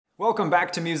Welcome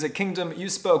back to Music Kingdom. You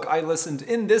spoke, I listened.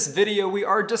 In this video, we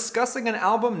are discussing an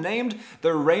album named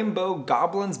The Rainbow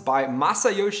Goblins by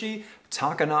Masayoshi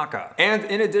Takanaka. And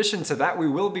in addition to that, we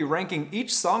will be ranking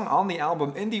each song on the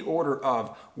album in the order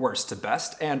of worst to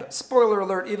best. And spoiler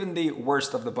alert, even the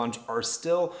worst of the bunch are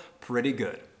still pretty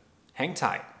good. Hang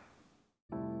tight.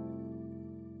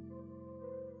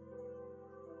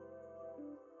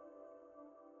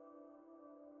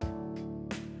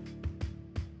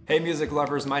 Hey music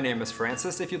lovers, my name is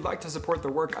Francis. If you'd like to support the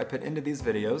work I put into these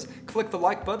videos, click the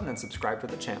like button and subscribe to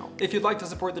the channel. If you'd like to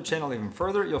support the channel even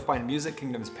further, you'll find Music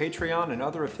Kingdom's Patreon and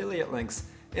other affiliate links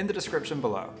in the description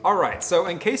below. Alright, so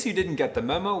in case you didn't get the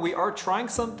memo, we are trying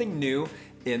something new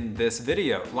in this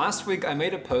video. Last week I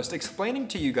made a post explaining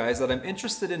to you guys that I'm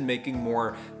interested in making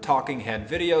more talking head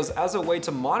videos as a way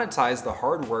to monetize the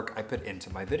hard work I put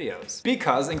into my videos.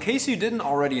 Because in case you didn't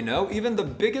already know, even the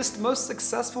biggest, most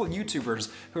successful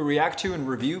YouTubers who react to and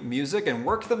review music and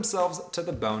work themselves to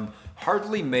the bone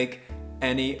hardly make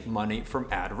any money from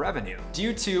ad revenue,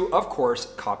 due to, of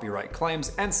course, copyright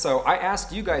claims. And so I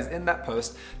asked you guys in that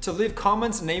post to leave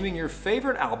comments naming your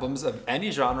favorite albums of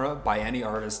any genre by any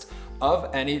artist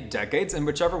of any decades, and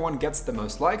whichever one gets the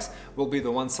most likes will be the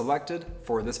one selected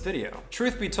for this video.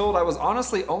 Truth be told, I was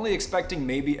honestly only expecting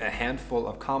maybe a handful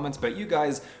of comments, but you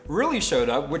guys really showed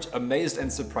up, which amazed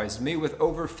and surprised me with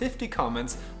over 50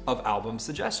 comments of album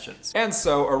suggestions. And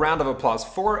so a round of applause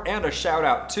for and a shout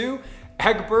out to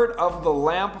Egbert of the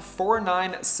Lamp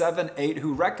 4978,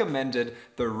 who recommended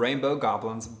The Rainbow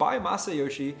Goblins by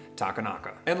Masayoshi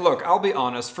Takanaka. And look, I'll be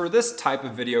honest, for this type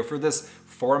of video, for this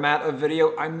format of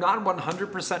video, I'm not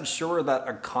 100% sure that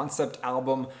a concept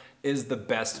album is the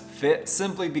best fit,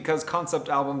 simply because concept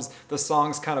albums, the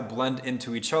songs kind of blend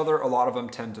into each other. A lot of them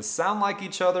tend to sound like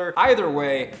each other. Either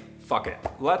way, fuck it,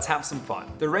 let's have some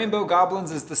fun. The Rainbow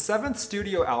Goblins is the 7th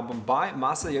studio album by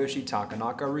Masayoshi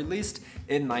Takanaka, released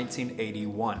in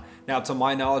 1981. Now, to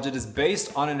my knowledge, it is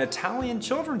based on an Italian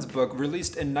children's book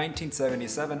released in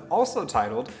 1977, also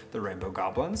titled The Rainbow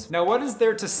Goblins. Now, what is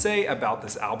there to say about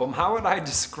this album? How would I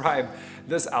describe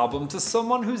this album to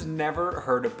someone who's never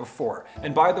heard it before?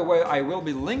 And by the way, I will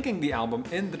be linking the album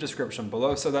in the description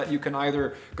below so that you can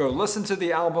either go listen to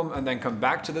the album and then come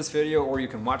back to this video, or you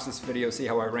can watch this video, see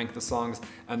how I rank the songs,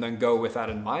 and then go with that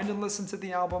in mind and listen to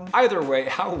the album. Either way,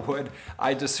 how would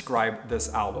I describe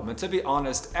this album? And to be honest,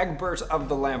 Egbert of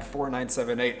the Lamp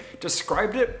 4978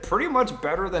 described it pretty much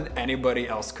better than anybody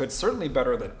else could, certainly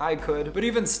better than I could. But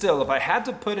even still, if I had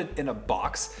to put it in a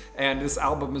box, and this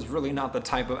album is really not the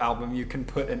type of album you can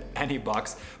put in any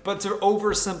box, but to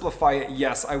oversimplify it,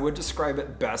 yes, I would describe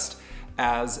it best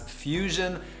as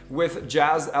fusion with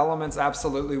jazz elements,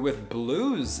 absolutely, with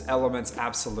blues elements,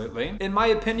 absolutely. In my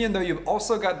opinion, though, you've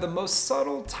also got the most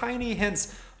subtle, tiny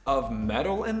hints of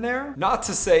metal in there. Not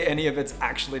to say any of it's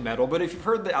actually metal, but if you've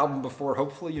heard the album before,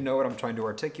 hopefully you know what I'm trying to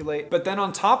articulate. But then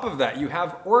on top of that, you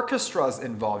have orchestras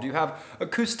involved, you have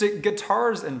acoustic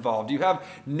guitars involved, you have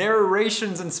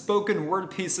narrations and spoken word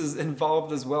pieces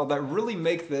involved as well that really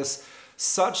make this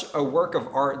such a work of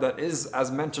art that is,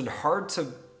 as mentioned, hard to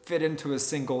fit into a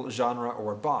single genre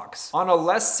or box. On a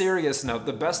less serious note,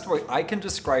 the best way I can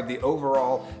describe the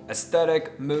overall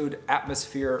aesthetic, mood,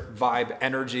 atmosphere, vibe,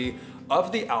 energy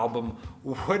of the album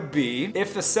would be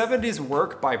if the 70s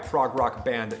work by prog rock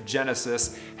band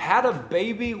Genesis had a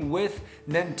baby with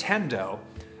Nintendo,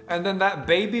 and then that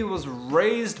baby was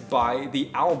raised by the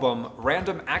album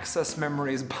Random Access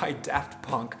Memories by Daft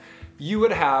Punk, you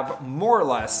would have more or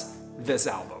less this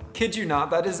album. Kid you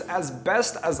not, that is as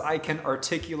best as I can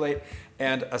articulate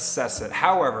and assess it.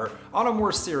 However, on a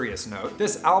more serious note,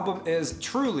 this album is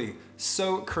truly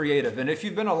so creative. And if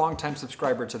you've been a longtime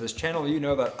subscriber to this channel, you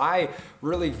know that I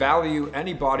really value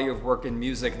any body of work in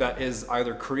music that is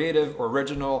either creative,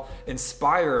 original,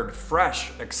 inspired,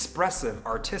 fresh, expressive,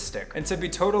 artistic. And to be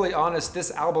totally honest,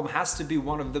 this album has to be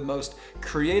one of the most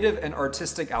creative and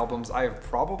artistic albums I have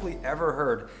probably ever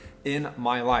heard in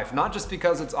my life. Not just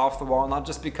because it's off the wall, not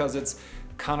just because it's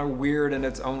kind of weird in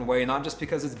its own way, not just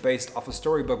because it's based off a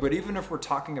storybook, but even if we're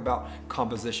talking about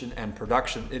composition and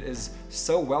production, it is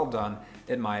so well done,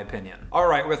 in my opinion. All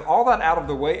right, with all that out of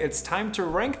the way, it's time to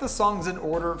rank the songs in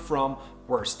order from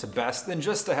worst to best. Then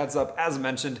just a heads up, as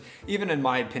mentioned, even in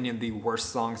my opinion, the worst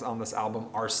songs on this album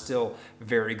are still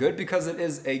very good because it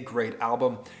is a great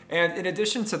album. And in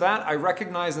addition to that, I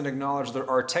recognize and acknowledge there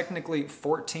are technically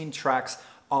 14 tracks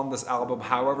on this album.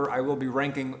 However, I will be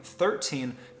ranking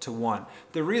 13 to 1.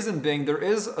 The reason being, there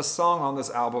is a song on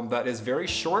this album that is very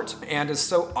short and is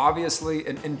so obviously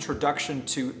an introduction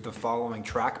to the following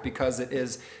track because it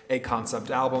is a concept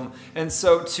album. And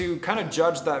so to kind of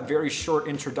judge that very short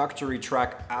introductory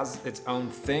track as its own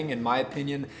thing, in my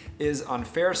opinion, is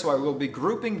unfair. So I will be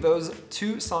grouping those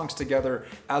two songs together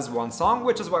as one song,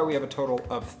 which is why we have a total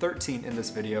of 13 in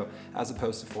this video as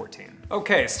opposed to 14.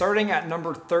 Okay, starting at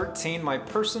number 13, my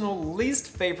personal least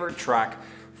favorite track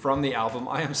from the album.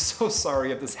 I am so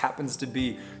sorry if this happens to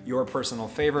be your personal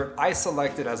favorite. I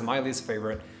selected as my least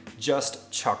favorite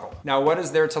Just Chuckle. Now, what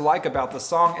is there to like about the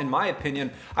song? In my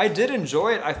opinion, I did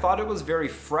enjoy it. I thought it was very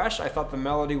fresh. I thought the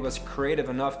melody was creative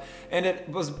enough, and it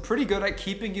was pretty good at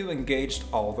keeping you engaged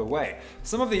all the way.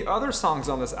 Some of the other songs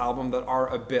on this album that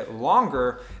are a bit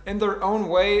longer in their own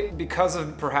way because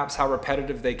of perhaps how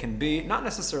repetitive they can be, not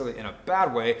necessarily in a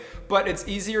bad way, but it's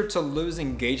easier to lose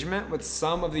engagement with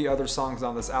some of the other songs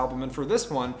on this album. And for this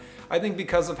one, I think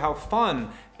because of how fun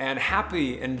and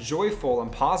happy and joyful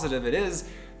and positive it is,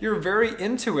 you're very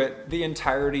into it the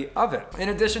entirety of it. In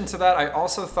addition to that, I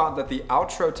also thought that the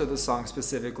outro to the song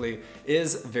specifically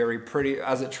is very pretty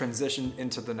as it transitioned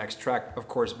into the next track. Of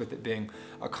course, with it being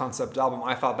a concept album,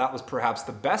 I thought that was perhaps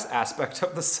the best aspect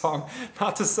of the song.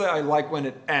 Not to say I like when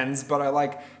it ends, but I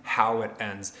like how it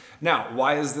ends. Now,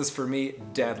 why is this for me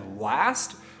dead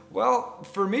last? Well,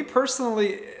 for me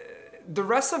personally, the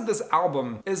rest of this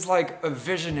album is like a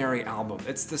visionary album.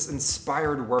 It's this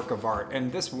inspired work of art,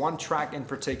 and this one track in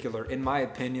particular, in my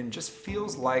opinion, just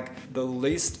feels like the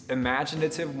least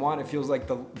imaginative one. It feels like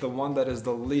the one that is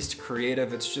the least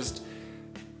creative. It's just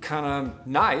kind of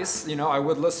nice, you know, I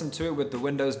would listen to it with the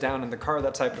windows down in the car,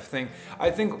 that type of thing. I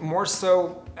think more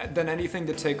so than anything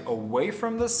to take away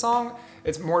from this song,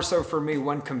 it's more so for me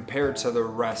when compared to the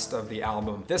rest of the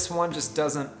album. This one just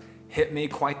doesn't hit me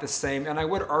quite the same, and I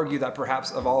would argue that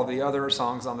perhaps of all of the other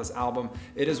songs on this album,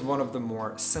 it is one of the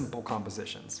more simple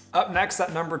compositions. Up next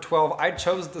at number 12, I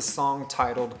chose the song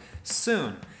titled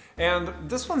Soon. And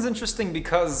this one's interesting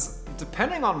because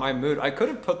depending on my mood, I could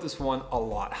have put this one a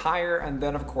lot higher, and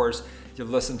then of course, you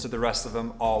listen to the rest of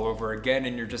them all over again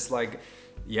and you're just like,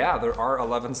 yeah, there are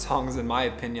 11 songs in my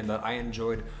opinion that I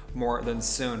enjoyed more than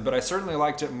Soon, but I certainly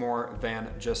liked it more than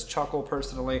Just Chuckle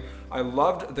personally. I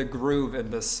loved the groove in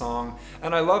this song,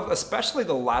 and I love especially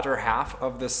the latter half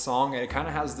of this song. It kind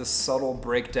of has this subtle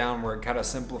breakdown where it kind of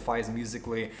simplifies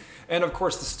musically. And of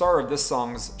course, the star of this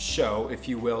song's show, if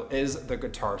you will, is the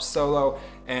guitar solo.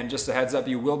 And just a heads up,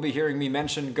 you will be hearing me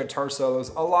mention guitar solos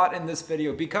a lot in this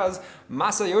video because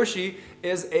Masayoshi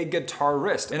is a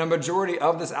guitarist, and a majority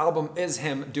of this album is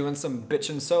him doing some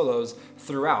bitchin' solos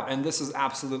throughout. And this is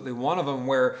absolutely one of them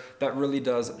where that really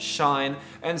does shine.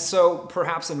 And so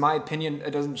perhaps in my opinion,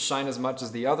 it doesn't shine as much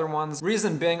as the other ones.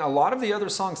 Reason being, a lot of the other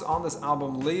songs on this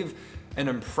album leave an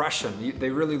impression. They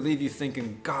really leave you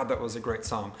thinking, God, that was a great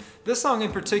song. This song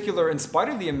in particular, in spite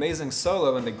of the amazing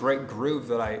solo and the great groove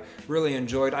that I really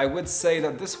enjoyed, I would say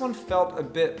that this one felt a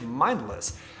bit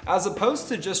mindless. As opposed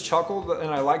to Just Chuckle,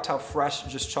 and I liked how fresh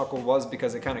Just Chuckle was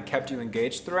because it kind of kept you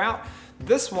engaged throughout,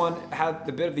 this one had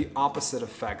a bit of the opposite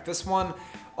effect. This one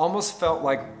almost felt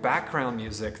like background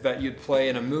music that you'd play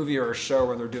in a movie or a show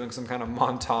when they're doing some kind of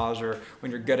montage or when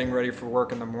you're getting ready for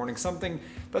work in the morning. Something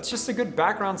that's just a good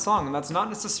background song, and that's not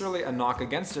necessarily a knock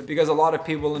against it because a lot of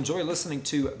people enjoy listening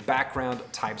to background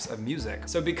types of music.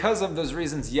 So because of those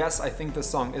reasons, yes, I think this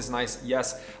song is nice.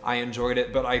 Yes, I enjoyed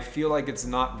it, but I feel like it's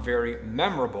not very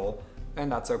memorable, and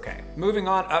that's okay. Moving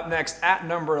on, up next at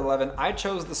number 11, I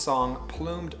chose the song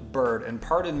Plumed Bird, and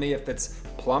pardon me if it's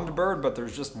Plumbed Bird, but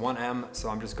there's just one M, so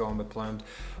I'm just going with Plumed.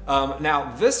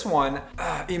 Now this one,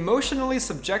 emotionally,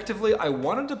 subjectively, I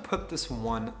wanted to put this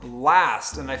one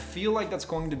last, and I feel like that's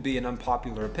going to be an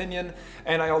unpopular opinion,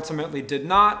 and I ultimately did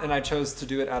not, and I chose to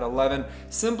do it at 11,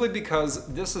 simply because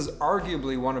this is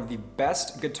arguably one of the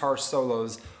best guitar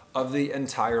solos of the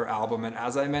entire album, and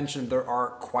as I mentioned, there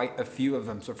are quite a few of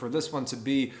them. So for this one to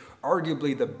be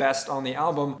arguably the best on the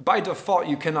album, by default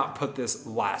you cannot put this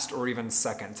last or even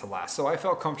second to last. So I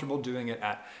felt comfortable doing it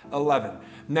at 11.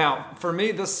 Now, for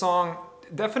me, this song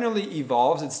definitely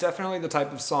evolves. It's definitely the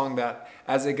type of song that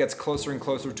as it gets closer and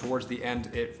closer towards the end,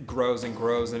 it grows and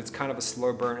grows, and it's kind of a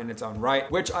slow burn in its own right,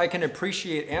 which I can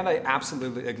appreciate and I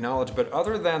absolutely acknowledge. But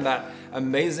other than that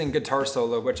amazing guitar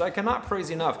solo, which I cannot praise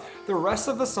enough, the rest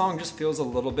of the song just feels a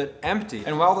little bit empty.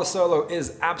 And while the solo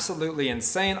is absolutely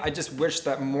insane, I just wish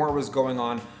that more was going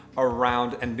on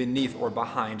around and beneath or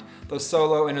behind the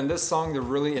solo. And in this song, there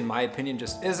really, in my opinion,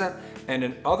 just isn't. And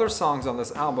in other songs on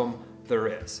this album, there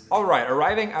is. All right,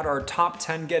 arriving at our top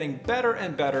 10, getting better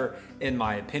and better in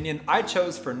my opinion, I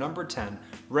chose for number 10,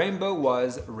 Rainbow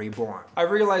Was Reborn. I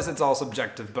realize it's all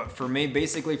subjective, but for me,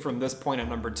 basically from this point at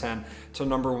number 10 to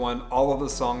number 1, all of the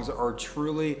songs are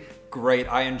truly great.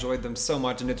 I enjoyed them so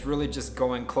much, and it's really just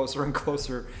going closer and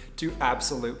closer to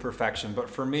absolute perfection. But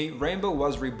for me, Rainbow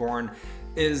Was Reborn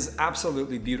is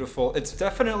absolutely beautiful. It's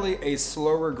definitely a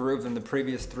slower groove than the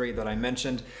previous 3 that I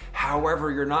mentioned.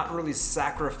 However, you're not really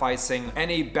sacrificing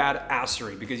any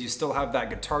badassery because you still have that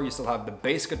guitar, you still have the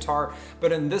bass guitar,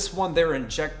 but in this one, they're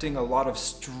injecting a lot of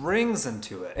strings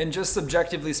into it. And just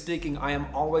subjectively speaking, I am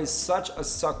always such a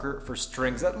sucker for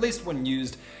strings, at least when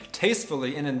used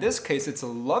tastefully. And in this case, it's a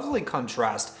lovely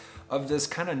contrast of this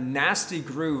kind of nasty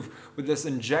groove with this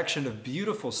injection of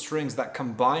beautiful strings that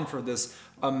combine for this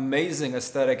amazing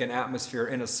aesthetic and atmosphere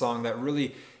in a song that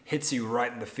really hits you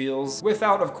right in the feels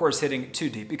without, of course, hitting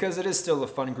too deep, because it is still a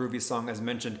fun, groovy song as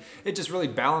mentioned. It just really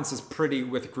balances pretty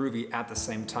with groovy at the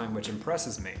same time, which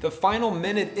impresses me. The final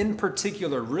minute in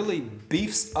particular really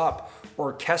beefs up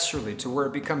orchestrally to where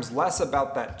it becomes less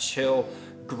about that chill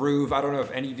groove. I don't know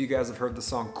if any of you guys have heard the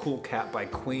song Cool Cat by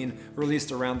Queen,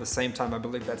 released around the same time. I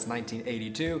believe that's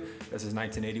 1982. This is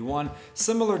 1981.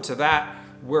 Similar to that,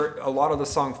 where a lot of the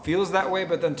song feels that way,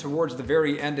 but then towards the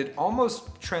very end, it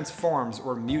almost transforms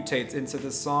or mutates into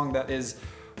this song that is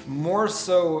more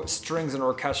so strings and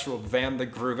orchestral than the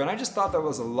groove. And I just thought that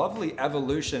was a lovely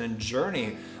evolution and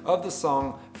journey of the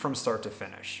song from start to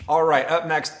finish. All right, up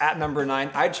next at number 9,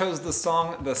 I chose the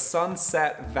song The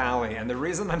Sunset Valley. And the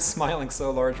reason I'm smiling so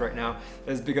large right now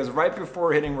is because right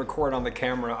before hitting record on the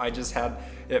camera, I just had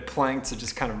it playing to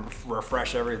just kind of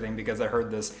refresh everything, because I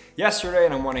heard this yesterday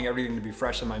and I'm wanting everything to be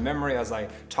fresh in my memory as I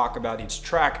talk about each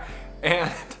track.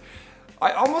 And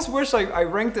I almost wish I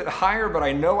ranked it higher, but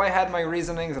I know I had my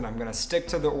reasonings and I'm gonna stick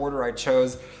to the order I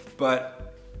chose.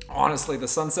 But honestly, The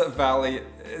Sunset Valley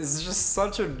is just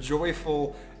such a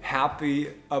joyful, happy,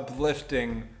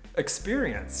 uplifting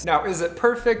experience. Now, is it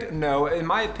perfect? No. In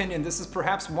my opinion, this is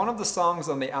perhaps one of the songs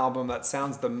on the album that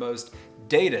sounds the most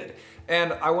dated.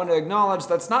 And I want to acknowledge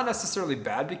that's not necessarily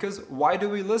bad, because why do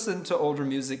we listen to older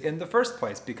music in the first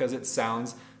place? Because it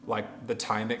sounds like the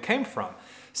time it came from.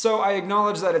 So I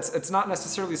acknowledge that it's not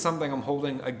necessarily something I'm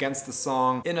holding against the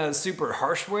song in a super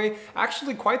harsh way.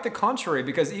 Actually, quite the contrary,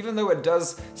 because even though it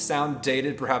does sound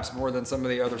dated, perhaps more than some of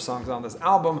the other songs on this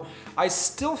album, I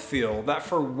still feel that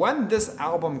for when this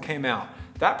album came out,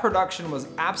 that production was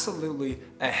absolutely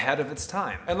ahead of its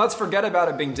time. And let's forget about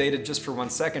it being dated just for 1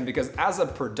 second, because as a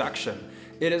production,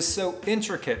 it is so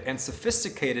intricate and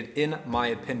sophisticated in my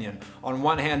opinion. On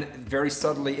one hand, very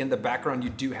subtly in the background,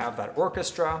 you do have that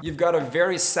orchestra. You've got a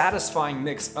very satisfying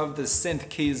mix of the synth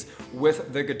keys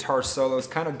with the guitar solos,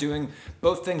 kind of doing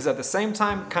both things at the same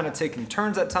time, kind of taking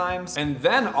turns at times. And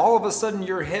then all of a sudden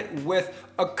you're hit with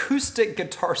acoustic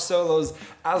guitar solos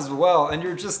as well, and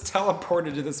you're just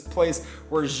teleported to this place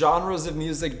where genres of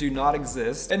music do not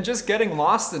exist, and just getting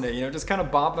lost in it, you know, just kind of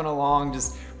bopping along,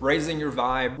 just raising your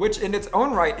vibe, which in its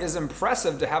own right is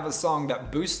impressive to have a song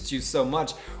that boosts you so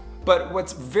much. But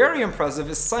what's very impressive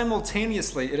is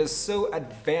simultaneously it is so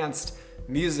advanced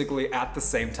musically at the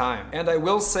same time. And I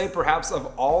will say, perhaps of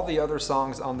all the other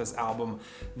songs on this album,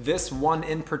 this one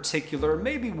in particular,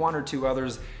 maybe 1 or 2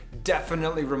 others,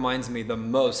 definitely reminds me the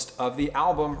most of the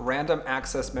album Random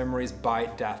Access Memories by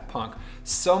Daft Punk.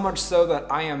 So much so that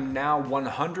I am now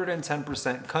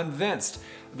 110% convinced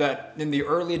that in the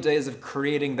early days of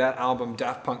creating that album,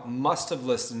 Daft Punk must have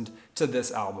listened to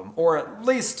this album, or at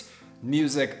least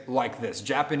music like this,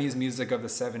 Japanese music of the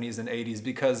 70s and 80s,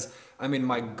 because I mean,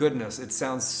 my goodness, it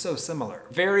sounds so similar.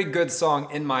 Very good song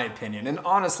in my opinion, and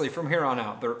honestly, from here on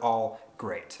out, they're all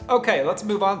great. Okay, let's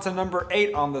move on to number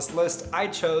 8 on this list. I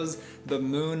chose The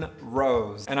Moon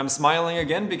Rose. And I'm smiling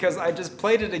again because I just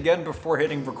played it again before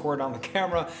hitting record on the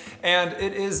camera, and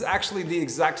it is actually the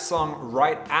exact song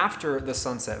right after The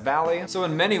Sunset Valley. So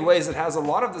in many ways, it has a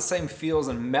lot of the same feels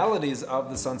and melodies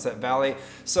of The Sunset Valley.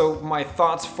 So my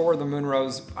thoughts for The Moon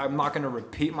Rose, I'm not gonna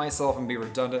repeat myself and be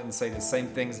redundant and say the same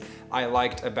things I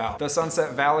liked about The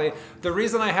Sunset Valley. The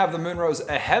reason I have The Moon Rose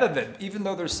ahead of it, even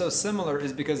though they're so similar,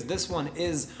 is because this one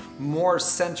is more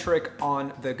centric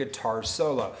on the guitar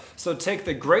solo. So take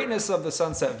the greatness of The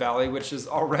Sunset Valley, which is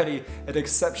already an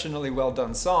exceptionally well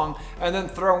done song, and then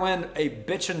throw in a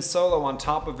bitchin' solo on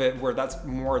top of it where that's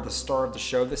more the star of the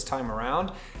show this time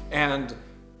around, and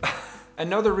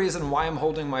Another reason why I'm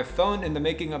holding my phone in the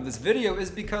making of this video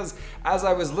is because as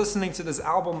I was listening to this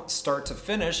album start to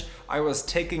finish, I was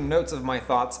taking notes of my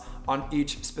thoughts on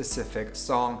each specific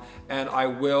song, and I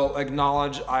will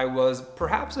acknowledge I was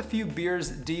perhaps a few beers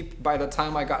deep by the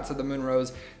time I got to the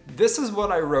Moonrose. This is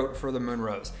what I wrote for the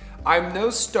Moonrose. I'm no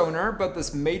stoner, but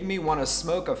this made me want to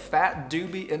smoke a fat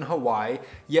doobie in Hawaii,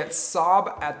 yet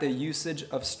sob at the usage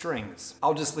of strings.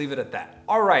 I'll just leave it at that.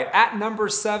 All right, at number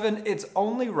 7, it's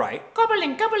only right.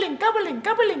 Gobbling, gobbling, gobbling,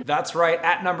 gobbling. That's right,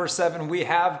 at number 7, we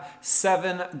have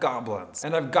 7 Goblins.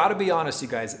 And I've got to be honest, you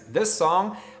guys, this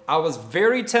song, I was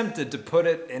very tempted to put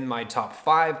it in my top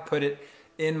 5, put it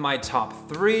in my top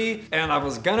 3, and I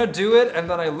was gonna do it, and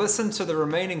then I listened to the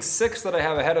remaining 6 that I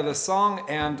have ahead of the song,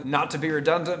 and not to be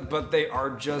redundant, but they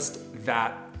are just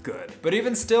that good. But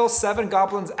even still, 7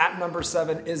 Goblins at number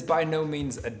 7 is by no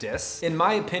means a diss. In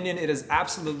my opinion, it is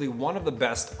absolutely one of the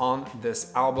best on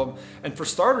this album. And for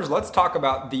starters, let's talk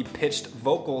about the pitched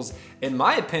vocals. In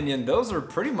my opinion, those are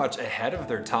pretty much ahead of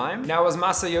their time. Now, is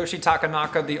Masayoshi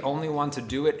Takanaka the only one to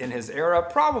do it in his era?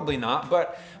 Probably not,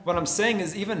 but what I'm saying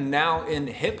is even now in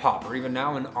hip hop or even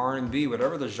now in R&B,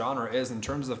 whatever the genre is in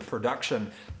terms of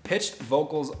production, pitched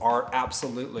vocals are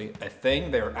absolutely a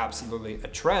thing. They are absolutely a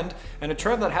trend, and a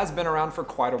trend that has been around for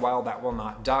quite a while that will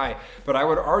not die. But I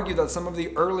would argue that some of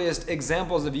the earliest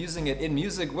examples of using it in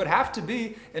music would have to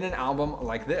be in an album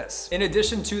like this. In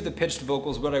addition to the pitched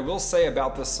vocals, what I will say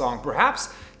about this song,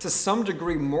 perhaps to some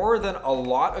degree more than a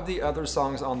lot of the other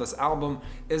songs on this album,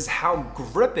 is how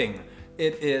gripping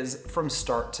it is from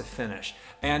start to finish.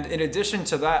 And in addition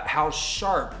to that, how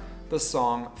sharp the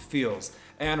song feels.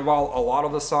 And while a lot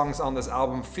of the songs on this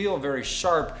album feel very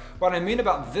sharp, what I mean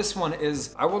about this one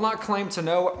is I will not claim to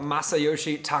know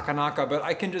Masayoshi Takanaka, but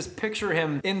I can just picture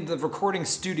him in the recording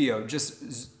studio,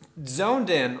 just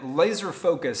zoned in, laser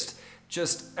focused.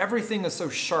 Just everything is so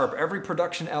sharp. Every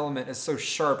production element is so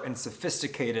sharp and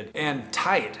sophisticated and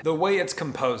tight. The way it's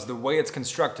composed, the way it's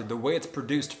constructed, the way it's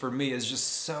produced for me is just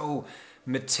so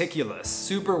meticulous.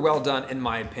 Super well done in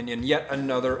my opinion. Yet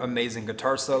another amazing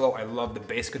guitar solo. I love the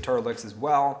bass guitar licks as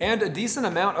well. And a decent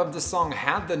amount of the song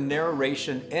had the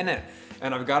narration in it.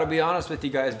 And I've got to be honest with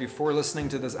you guys, before listening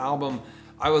to this album,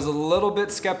 I was a little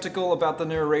bit skeptical about the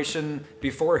narration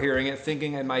before hearing it,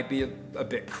 thinking it might be a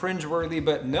bit cringeworthy,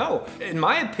 but no, in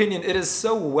my opinion, it is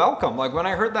so welcome. Like when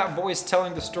I heard that voice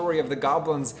telling the story of the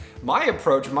goblins, my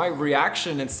approach, my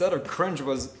reaction instead of cringe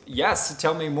was, yes,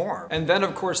 tell me more. And then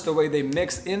of course the way they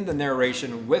mix in the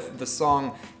narration with the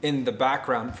song in the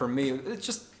background, for me, it's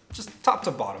just top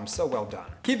to bottom, so well done.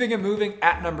 Keeping it moving,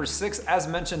 at number 6, as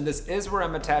mentioned, this is where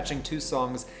I'm attaching 2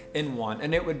 songs in one,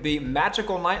 and it would be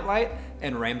Magical Nightlight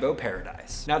and Rainbow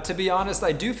Paradise. Now, to be honest,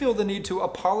 I do feel the need to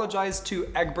apologize to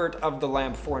Egbert of the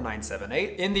Lamb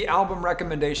 4978. In the album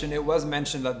recommendation, it was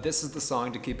mentioned that this is the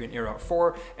song to keep your ear out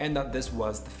for, and that this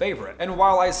was the favorite. And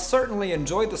while I certainly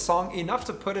enjoyed the song enough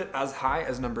to put it as high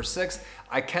as number 6,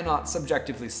 I cannot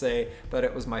subjectively say that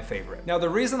it was my favorite. Now, the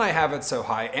reason I have it so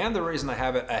high, and the reason I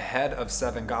have it ahead of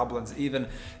 7 Goblins even,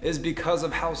 is because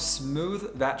of how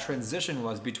smooth that transition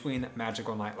was between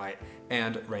Magical Nightlight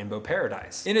and Rainbow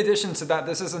Paradise. In addition to that,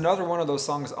 this is another one of those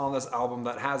songs on this album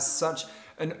that has such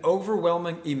an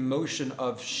overwhelming emotion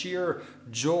of sheer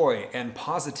joy and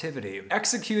positivity,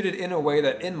 executed in a way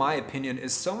that, in my opinion,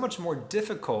 is so much more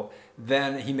difficult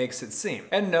than he makes it seem.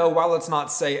 And no, while it's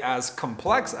not, say, as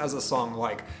complex as a song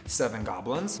like 7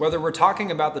 Goblins, whether we're talking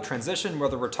about the transition,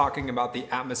 whether we're talking about the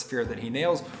atmosphere that he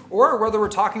nails, or whether we're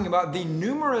talking about the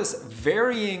numerous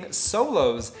varying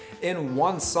solos in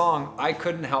one song, I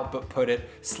couldn't help but put it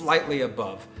slightly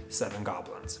above 7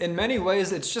 Goblins. In many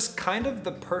ways, it's just kind of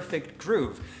the perfect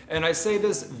groove. And I say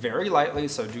this very lightly,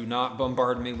 so do not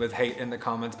bombard me with hate in the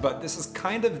comments, but this is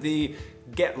kind of the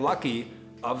Get Lucky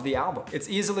of the album. It's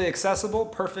easily accessible,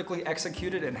 perfectly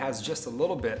executed, and has just a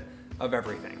little bit of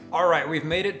everything. All right, we've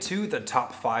made it to the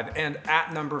top 5, and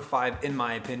at number 5, in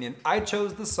my opinion, I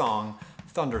chose the song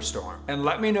Thunderstorm. And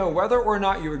let me know whether or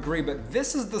not you agree, but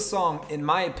this is the song, in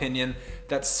my opinion,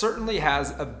 that certainly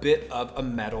has a bit of a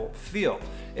metal feel.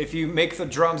 If you make the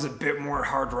drums a bit more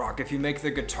hard rock, if you make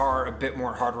the guitar a bit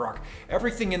more hard rock,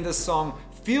 everything in this song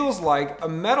feels like a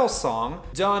metal song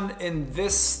done in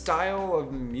this style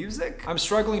of music. I'm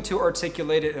struggling to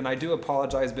articulate it, and I do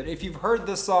apologize, but if you've heard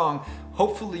this song,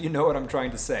 hopefully you know what I'm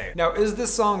trying to say. Now, is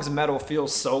this song's metal feel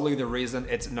solely the reason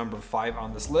it's number 5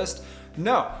 on this list?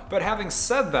 No, but having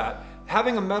said that,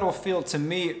 having a metal feel to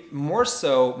me more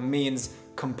so means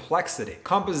complexity,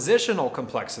 compositional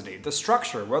complexity, the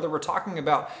structure, whether we're talking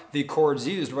about the chords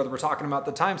used, whether we're talking about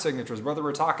the time signatures, whether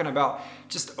we're talking about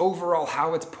just overall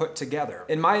how it's put together.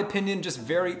 In my opinion, just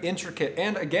very intricate,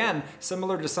 and again,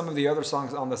 similar to some of the other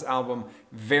songs on this album,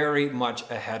 very much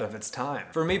ahead of its time.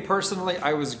 For me personally,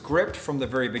 I was gripped from the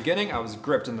very beginning, I was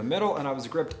gripped in the middle, and I was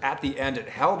gripped at the end. It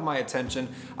held my attention.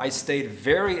 I stayed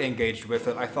very engaged with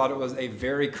it. I thought it was a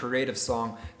very creative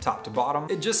song, top to bottom.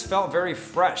 It just felt very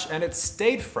fresh, and it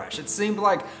stayed fresh. It seemed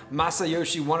like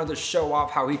Masayoshi wanted to show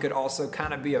off how he could also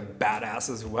kind of be a badass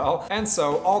as well. And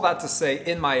so, all that to say,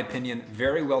 in my opinion,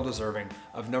 very well deserving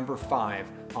of number 5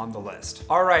 on the list.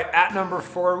 All right, at number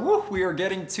 4, woo, we are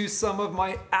getting to some of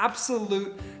my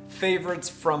absolute favorites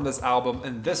from this album,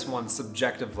 and this one,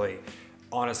 subjectively,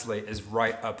 honestly, is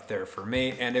right up there for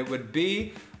me, and it would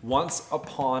be Once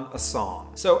Upon a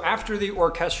Song. So after the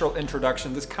orchestral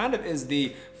introduction, this kind of is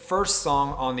the first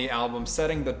song on the album,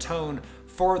 setting the tone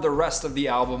for the rest of the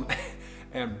album,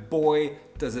 and boy,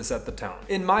 does it set the tone.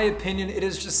 In my opinion, it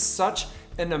is just such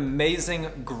an amazing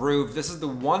groove. This is the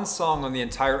one song on the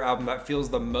entire album that feels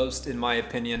the most, in my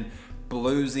opinion,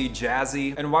 bluesy,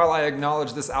 jazzy. And while I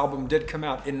acknowledge this album did come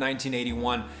out in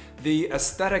 1981, the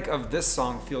aesthetic of this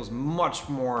song feels much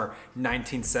more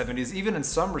 1970s, even in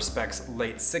some respects,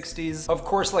 late 60s. Of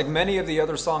course, like many of the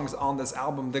other songs on this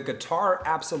album, the guitar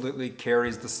absolutely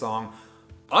carries the song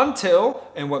until,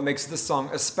 and what makes this song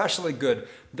especially good,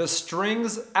 the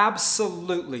strings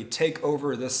absolutely take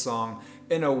over this song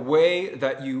in a way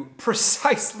that you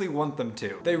precisely want them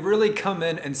to. They really come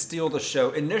in and steal the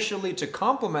show, initially to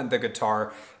complement the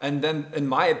guitar, and then, in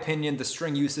my opinion, the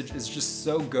string usage is just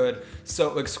so good,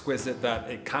 so exquisite, that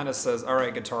it kind of says, all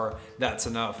right, guitar, that's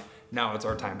enough. Now it's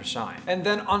our time to shine. And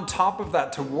then on top of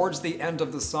that, towards the end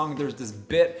of the song, there's this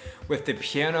bit with the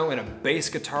piano and a bass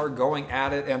guitar going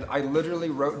at it, and I literally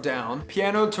wrote down,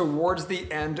 piano towards the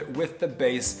end with the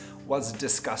bass was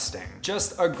disgusting.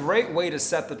 Just a great way to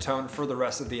set the tone for the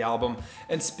rest of the album.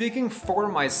 And speaking for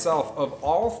myself, of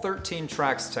all 13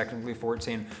 tracks, technically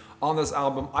 14, on this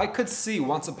album, I could see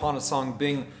Once Upon a Song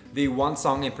being the one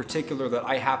song in particular that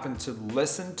I happen to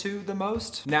listen to the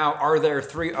most. Now, are there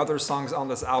 3 other songs on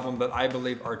this album that I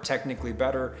believe are technically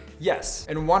better? Yes.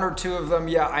 And 1 or 2 of them,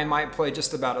 yeah, I might play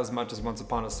just about as much as Once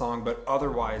Upon a Song, but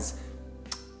otherwise,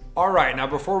 all right, now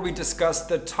before we discuss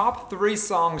the top 3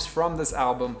 songs from this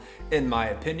album, in my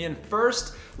opinion,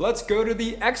 first, let's go to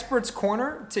the Expert's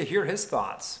Corner to hear his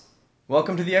thoughts.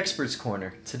 Welcome to the Expert's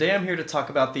Corner. Today I'm here to talk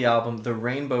about the album The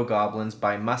Rainbow Goblins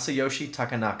by Masayoshi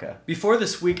Takanaka. Before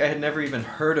this week I had never even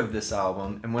heard of this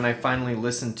album, and when I finally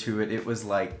listened to it, it was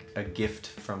like a gift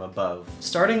from above.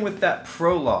 Starting with that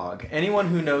prologue, anyone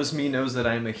who knows me knows that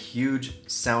I'm a huge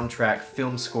soundtrack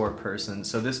film score person,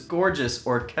 so this gorgeous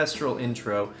orchestral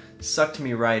intro sucked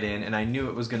me right in, and I knew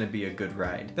it was going to be a good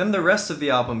ride. Then the rest of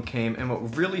the album came, and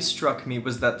what really struck me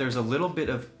was that there's a little bit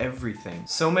of everything.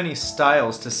 So many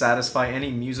styles to satisfy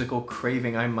any musical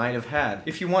craving I might have had.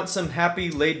 If you want some happy,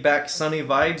 laid-back, sunny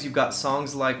vibes, you've got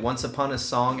songs like Once Upon a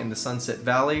Song and The Sunset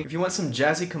Valley. If you want some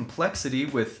jazzy complexity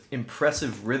with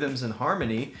impressive rhythms and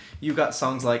harmony, you've got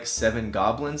songs like Seven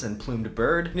Goblins and Plumed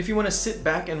Bird. And if you want to sit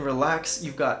back and relax,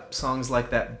 you've got songs like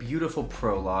that beautiful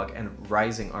prologue and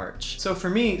Rising Arch. So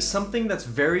for me, something that's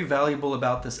very valuable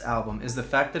about this album is the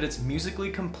fact that it's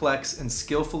musically complex and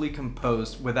skillfully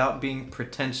composed without being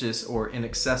pretentious or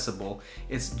inaccessible.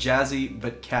 It's jazzy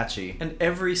but catchy, and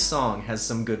every song has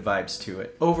some good vibes to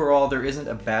it. Overall, there isn't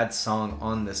a bad song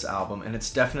on this album, and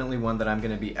it's definitely one that I'm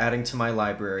going to be adding to my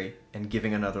library and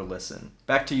giving another listen.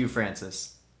 Back to you,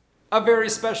 Francis. A very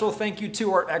special thank you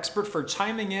to our expert for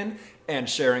chiming in and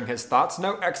sharing his thoughts.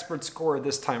 No expert score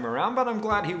this time around, but I'm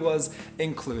glad he was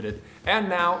included. And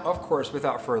now, of course,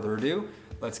 without further ado,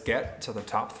 let's get to the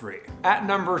top 3. At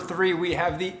number 3, we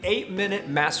have the 8-minute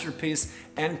masterpiece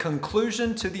and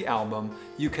conclusion to the album,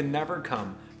 You Can Never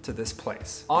Come to This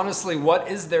Place. Honestly, what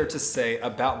is there to say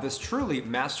about this truly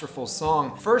masterful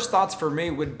song? First thoughts for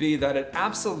me would be that it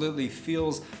absolutely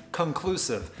feels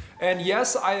conclusive. And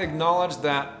yes, I acknowledge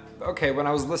that, okay, when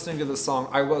I was listening to the song,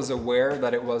 I was aware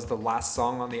that it was the last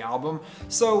song on the album,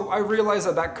 so I realized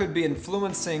that that could be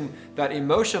influencing that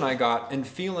emotion I got and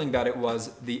feeling that it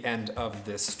was the end of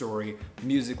this story,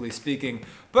 musically speaking.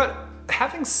 But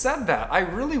having said that, I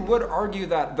really would argue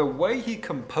that the way he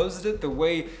composed it, the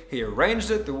way he arranged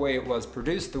it, the way it was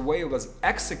produced, the way it was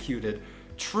executed,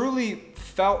 truly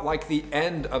felt like the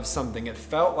end of something. It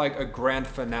felt like a grand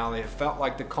finale. It felt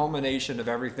like the culmination of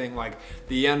everything, like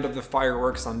the end of the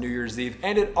fireworks on New Year's Eve.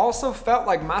 And it also felt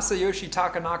like Masayoshi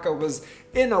Takanaka was,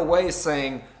 in a way,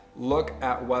 saying, look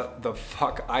at what the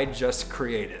fuck I just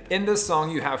created. In this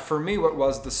song, you have, for me, what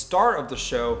was the star of the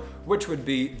show, which would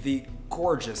be the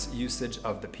gorgeous usage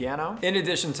of the piano. In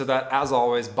addition to that, as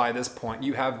always, by this point,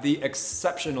 you have the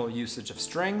exceptional usage of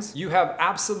strings. You have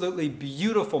absolutely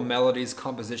beautiful melodies,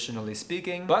 compositionally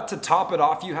speaking. But to top it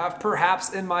off, you have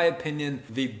perhaps, in my opinion,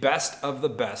 the best of the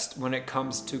best when it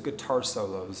comes to guitar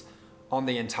solos on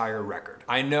the entire record.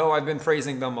 I know I've been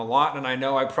praising them a lot, and I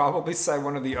know I probably said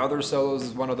one of the other solos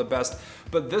is one of the best,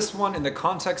 but this one, in the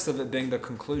context of it being the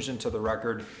conclusion to the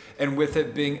record, and with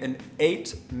it being an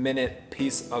 8-minute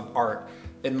piece of art,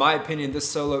 in my opinion, this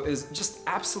solo is just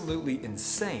absolutely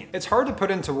insane. It's hard to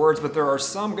put into words, but there are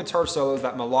some guitar solos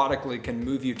that melodically can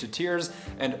move you to tears,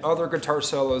 and other guitar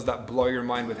solos that blow your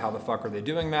mind with how the fuck are they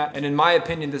doing that. And in my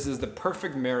opinion, this is the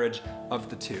perfect marriage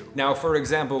of the two. Now, for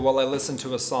example, while I listen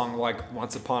to a song like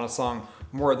Once Upon a Song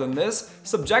more than this,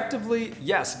 subjectively,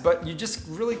 yes, but you just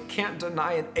really can't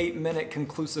deny an 8-minute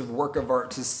conclusive work of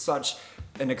art to such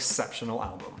an exceptional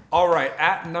album. All right,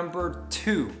 at number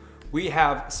 2, we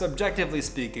have, subjectively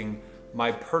speaking,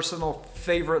 my personal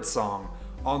favorite song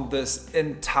on this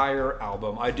entire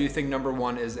album. I do think number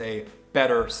 1 is a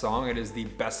better song. It is the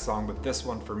best song, but this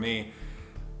one for me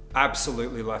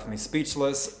absolutely left me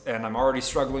speechless, and I'm already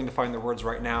struggling to find the words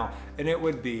right now, and it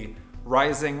would be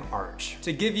Rising Arch.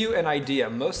 To give you an idea,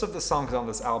 most of the songs on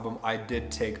this album I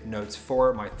did take notes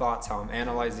for, my thoughts, how I'm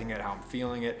analyzing it, how I'm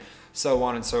feeling it, so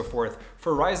on and so forth.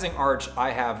 For Rising Arch,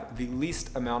 I have the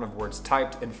least amount of words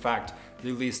typed, in fact,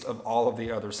 the least of all of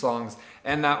the other songs,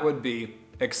 and that would be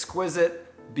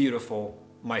Exquisite, Beautiful,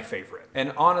 my favorite.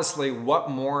 And honestly,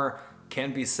 what more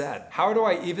can be said? How do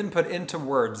I even put into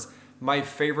words my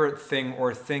favorite thing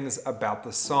or things about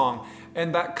the song?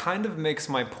 And that kind of makes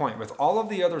my point. With all of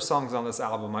the other songs on this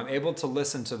album, I'm able to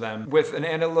listen to them with an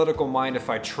analytical mind if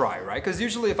I try, right? Because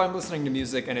usually if I'm listening to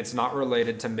music and it's not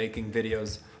related to making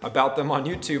videos about them on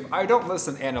YouTube, I don't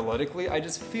listen analytically, I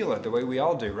just feel it the way we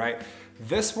all do, right?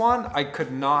 This one, I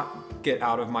could not get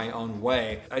out of my own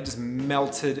way. I just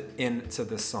melted into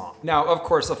the song. Now, of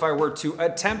course, if I were to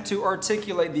attempt to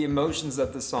articulate the emotions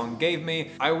that the song gave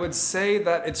me, I would say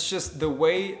that it's just the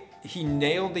way he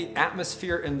nailed the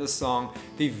atmosphere in the song,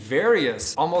 the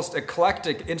various, almost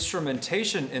eclectic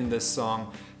instrumentation in this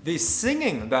song. The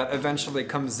singing that eventually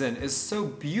comes in is so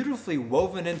beautifully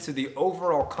woven into the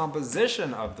overall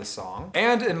composition of the song.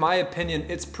 And in my opinion,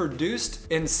 it's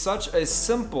produced in such a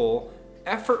simple,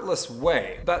 effortless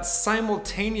way that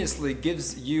simultaneously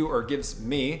gives you, or gives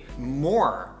me,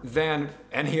 more than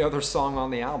any other song on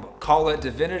the album. Call it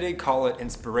divinity, call it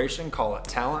inspiration, call it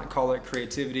talent, call it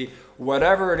creativity,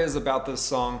 whatever it is about this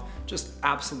song just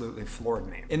absolutely floored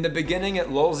me. In the beginning, it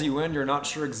lulls you in, you're not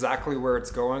sure exactly where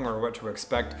it's going or what to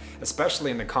expect, especially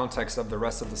in the context of the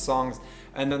rest of the songs,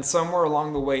 and then somewhere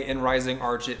along the way in Rising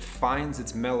Arch, it finds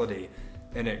its melody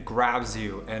and it grabs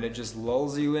you and it just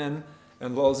lulls you in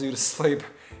and lulls you to sleep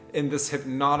in this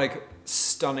hypnotic,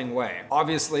 stunning way.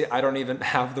 Obviously, I don't even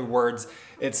have the words.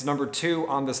 It's number 2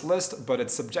 on this list, but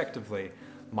it's subjectively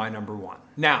my number 1.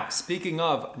 Now, speaking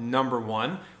of number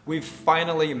 1, we've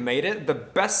finally made it. The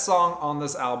best song on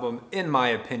this album, in my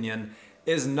opinion,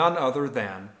 is none other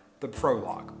than the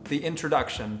prologue, the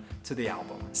introduction to the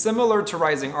album. Similar to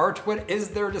Rising Arch, what is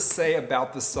there to say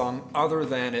about the song other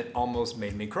than it almost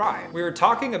made me cry? We were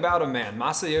talking about a man,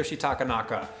 Masayoshi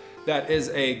Takanaka, that is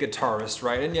a guitarist,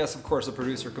 right? And yes, of course, a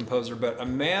producer, composer, but a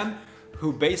man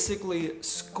who basically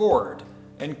scored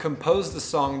and composed a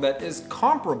song that is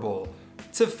comparable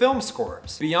to film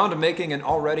scores. Beyond making an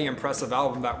already impressive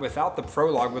album that without the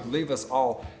prologue would leave us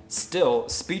all still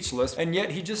speechless, and yet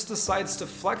he just decides to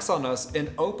flex on us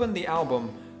and open the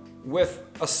album with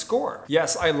a score.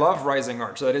 Yes, I love Rising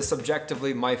Arch, that is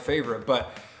subjectively my favorite,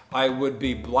 but I would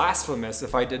be blasphemous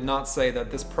if I did not say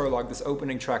that this prologue, this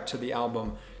opening track to the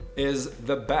album, is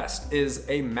the best, is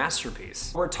a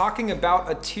masterpiece. We're talking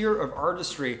about a tier of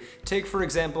artistry. Take, for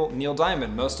example, Neil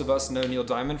Diamond. Most of us know Neil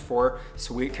Diamond for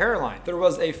Sweet Caroline. There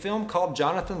was a film called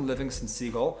Jonathan Livingston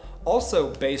Seagull,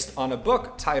 also based on a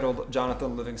book titled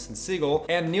Jonathan Livingston Seagull,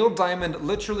 and Neil Diamond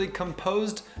literally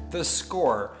composed the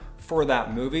score for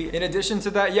that movie. In addition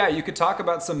to that, yeah, you could talk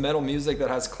about some metal music that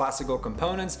has classical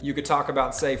components. You could talk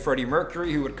about, say, Freddie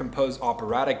Mercury, who would compose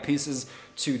operatic pieces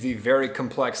to the very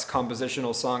complex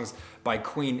compositional songs by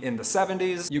Queen in the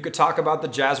 70s. You could talk about the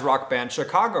jazz rock band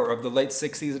Chicago of the late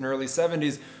 60s and early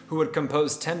 70s, who would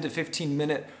compose 10 to 15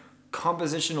 minute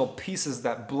compositional pieces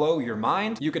that blow your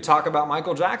mind. You could talk about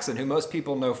Michael Jackson, who most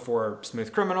people know for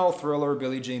Smooth Criminal, Thriller,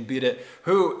 Billie Jean Beat It,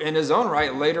 who in his own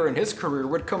right later in his career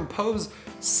would compose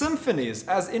symphonies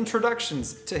as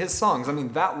introductions to his songs. I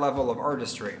mean, that level of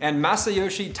artistry. And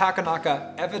Masayoshi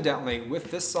Takanaka, evidently, with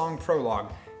this song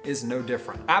Prologue, is no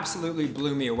different. Absolutely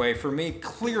blew me away. For me,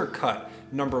 clear cut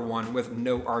 #1 with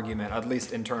no argument, at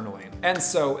least internally. And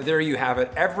so there you have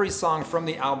it, every song from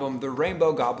the album The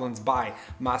Rainbow Goblins by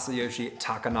Masayoshi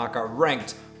Takanaka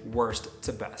ranked worst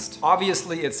to best.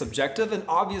 Obviously it's subjective, and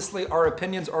obviously our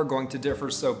opinions are going to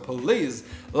differ, so please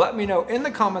let me know in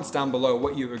the comments down below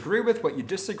what you agree with, what you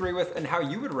disagree with, and how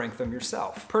you would rank them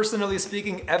yourself. Personally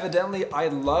speaking, evidently I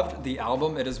loved the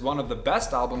album. It is one of the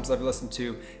best albums I've listened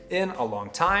to in a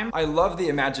long time. I love the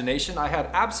imagination. I had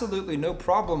absolutely no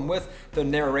problem with the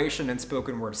narration and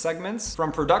spoken word segments.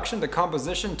 From production to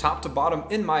composition, top to bottom,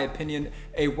 in my opinion,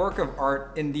 a work of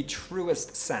art in the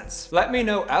truest sense. Let me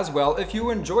know as well if you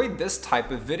enjoyed this type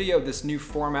of video, this new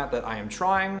format that I am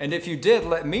trying, and if you did,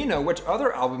 let me know which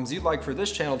other albums you'd like for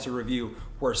this channel to review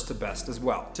worst to best as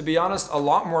well. To be honest, a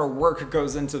lot more work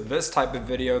goes into this type of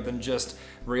video than just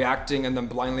reacting and then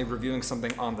blindly reviewing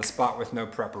something on the spot with no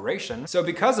preparation. So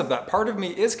because of that, part of me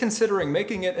is considering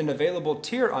making it an available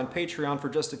tier on Patreon for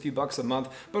just a few bucks a month,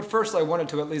 but first I wanted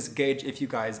to at least gauge if you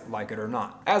guys like it or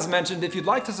not. As mentioned, if you'd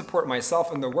like to support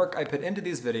myself and the work I put into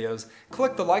these videos,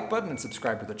 click the like button and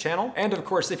subscribe to the channel. And of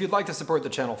course, if you'd like to support the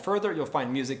channel further, you'll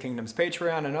find Music Kingdom's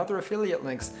Patreon and other affiliate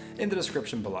links in the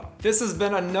description below. This has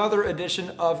been another edition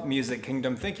of Music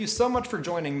Kingdom. Thank you so much for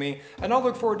joining me, and I'll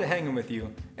look forward to hanging with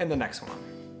you in the next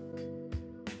one.